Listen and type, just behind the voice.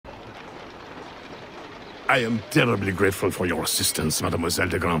I am terribly grateful for your assistance, Mademoiselle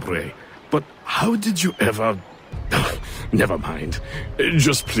de Grandpré. But how did you ever... Never mind.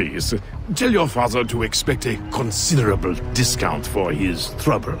 Just please, tell your father to expect a considerable discount for his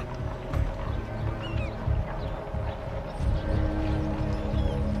trouble.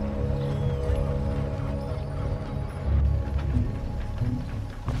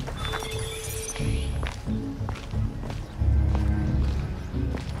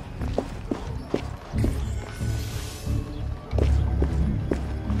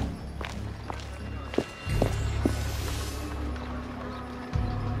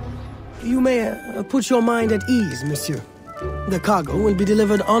 You may put your mind at ease, monsieur. The cargo will be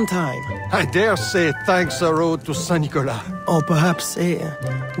delivered on time. I dare say thanks are owed to Saint Nicolas. Or perhaps a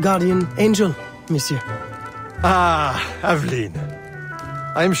guardian angel, monsieur. Ah, Aveline.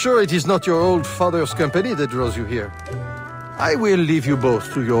 I'm sure it is not your old father's company that draws you here. I will leave you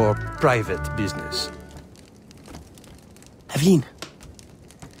both to your private business. Aveline,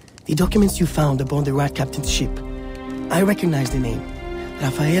 the documents you found aboard the Rat Captain's ship. I recognize the name.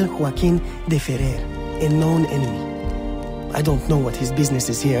 Rafael Joaquin de Ferrer, a known enemy. I don't know what his business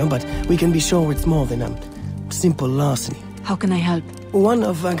is here, but we can be sure it's more than a simple larceny. How can I help? One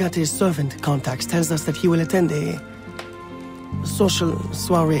of Agate's servant contacts tells us that he will attend a social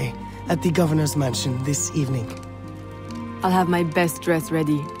soiree at the governor's mansion this evening. I'll have my best dress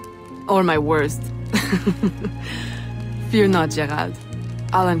ready. Or my worst. Fear not, Gerald.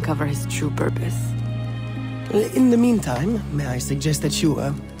 I'll uncover his true purpose. In the meantime, may I suggest that you,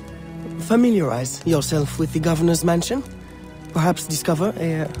 familiarize yourself with the governor's mansion? Perhaps discover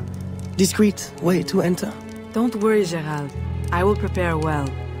a discreet way to enter? Don't worry, Gerald. I will prepare well.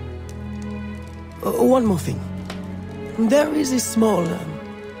 One more thing. There is a small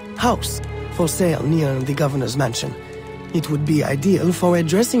house for sale near the governor's mansion. It would be ideal for a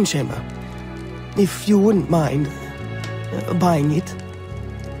dressing chamber. If you wouldn't mind buying it.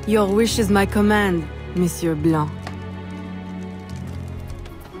 Your wish is my command, Monsieur Blanc.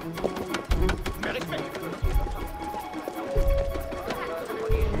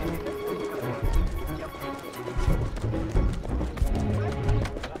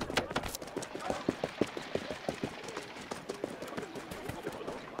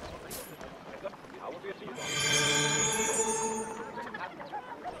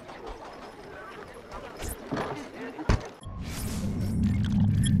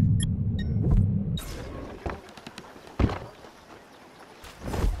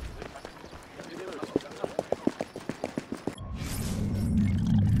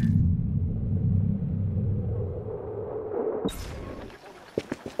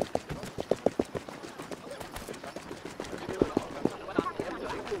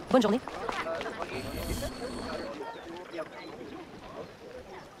 Bonne journée.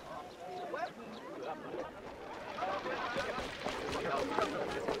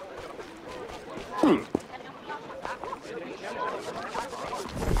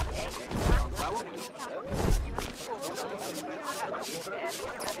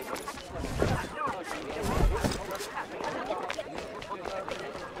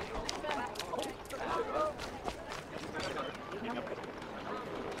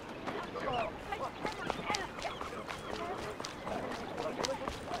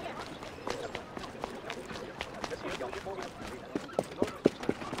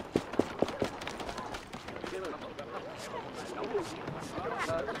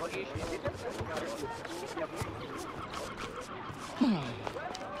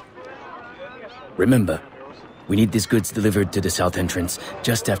 Remember, we need these goods delivered to the south entrance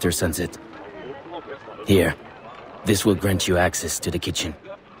just after sunset. Here, this will grant you access to the kitchen.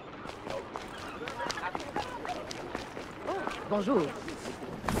 Bonjour.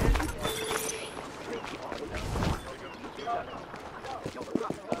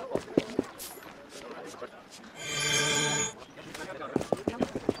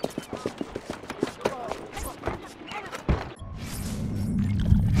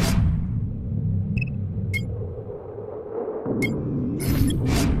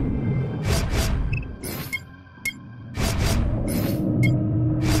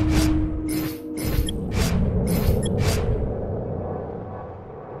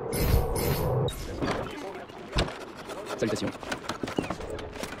 Salutations.